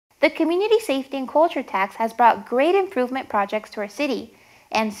The Community Safety and Culture Tax has brought great improvement projects to our city,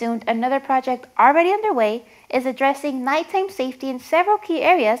 and soon another project already underway is addressing nighttime safety in several key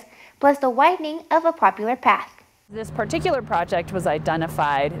areas, plus the widening of a popular path. This particular project was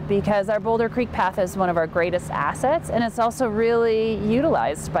identified because our Boulder Creek Path is one of our greatest assets, and it's also really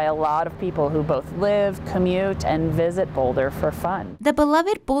utilized by a lot of people who both live, commute, and visit Boulder for fun. The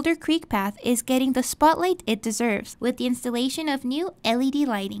beloved Boulder Creek Path is getting the spotlight it deserves with the installation of new LED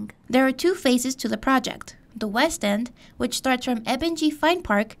lighting. There are two phases to the project. The west end, which starts from Eben G. Fine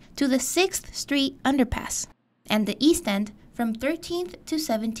Park to the 6th Street underpass, and the east end from 13th to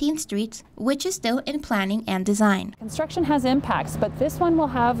 17th Streets, which is still in planning and design. Construction has impacts, but this one will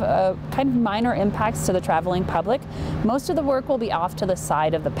have kind of minor impacts to the traveling public. Most of the work will be off to the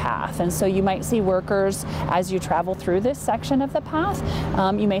side of the path, and so you might see workers as you travel through this section of the path.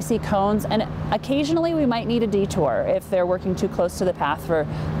 You may see cones, and occasionally we might need a detour if they're working too close to the path for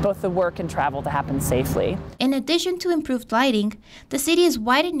both the work and travel to happen safely. In addition to improved lighting, the city is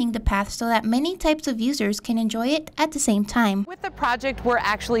widening the path so that many types of users can enjoy it at the same time. With the project, we're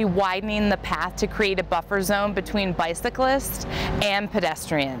actually widening the path to create a buffer zone between bicyclists and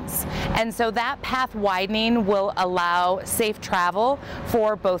pedestrians. And so that path widening will allow safe travel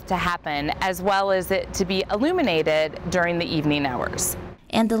for both to happen, as well as it to be illuminated during the evening hours.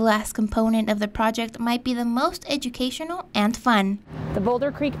 And the last component of the project might be the most educational and fun. The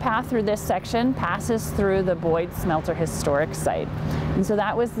Boulder Creek Path through this section passes through the Boyd Smelter Historic Site. And so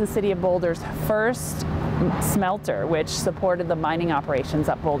that was the City of Boulder's first smelter, which supported the mining operations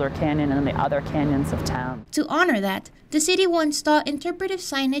up Boulder Canyon and the other canyons of town. To honor that, the city will install interpretive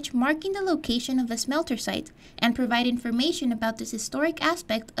signage marking the location of the smelter site and provide information about this historic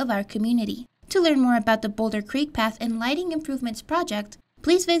aspect of our community. To learn more about the Boulder Creek Path and Lighting Improvements Project,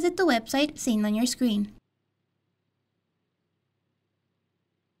 please visit the website seen on your screen.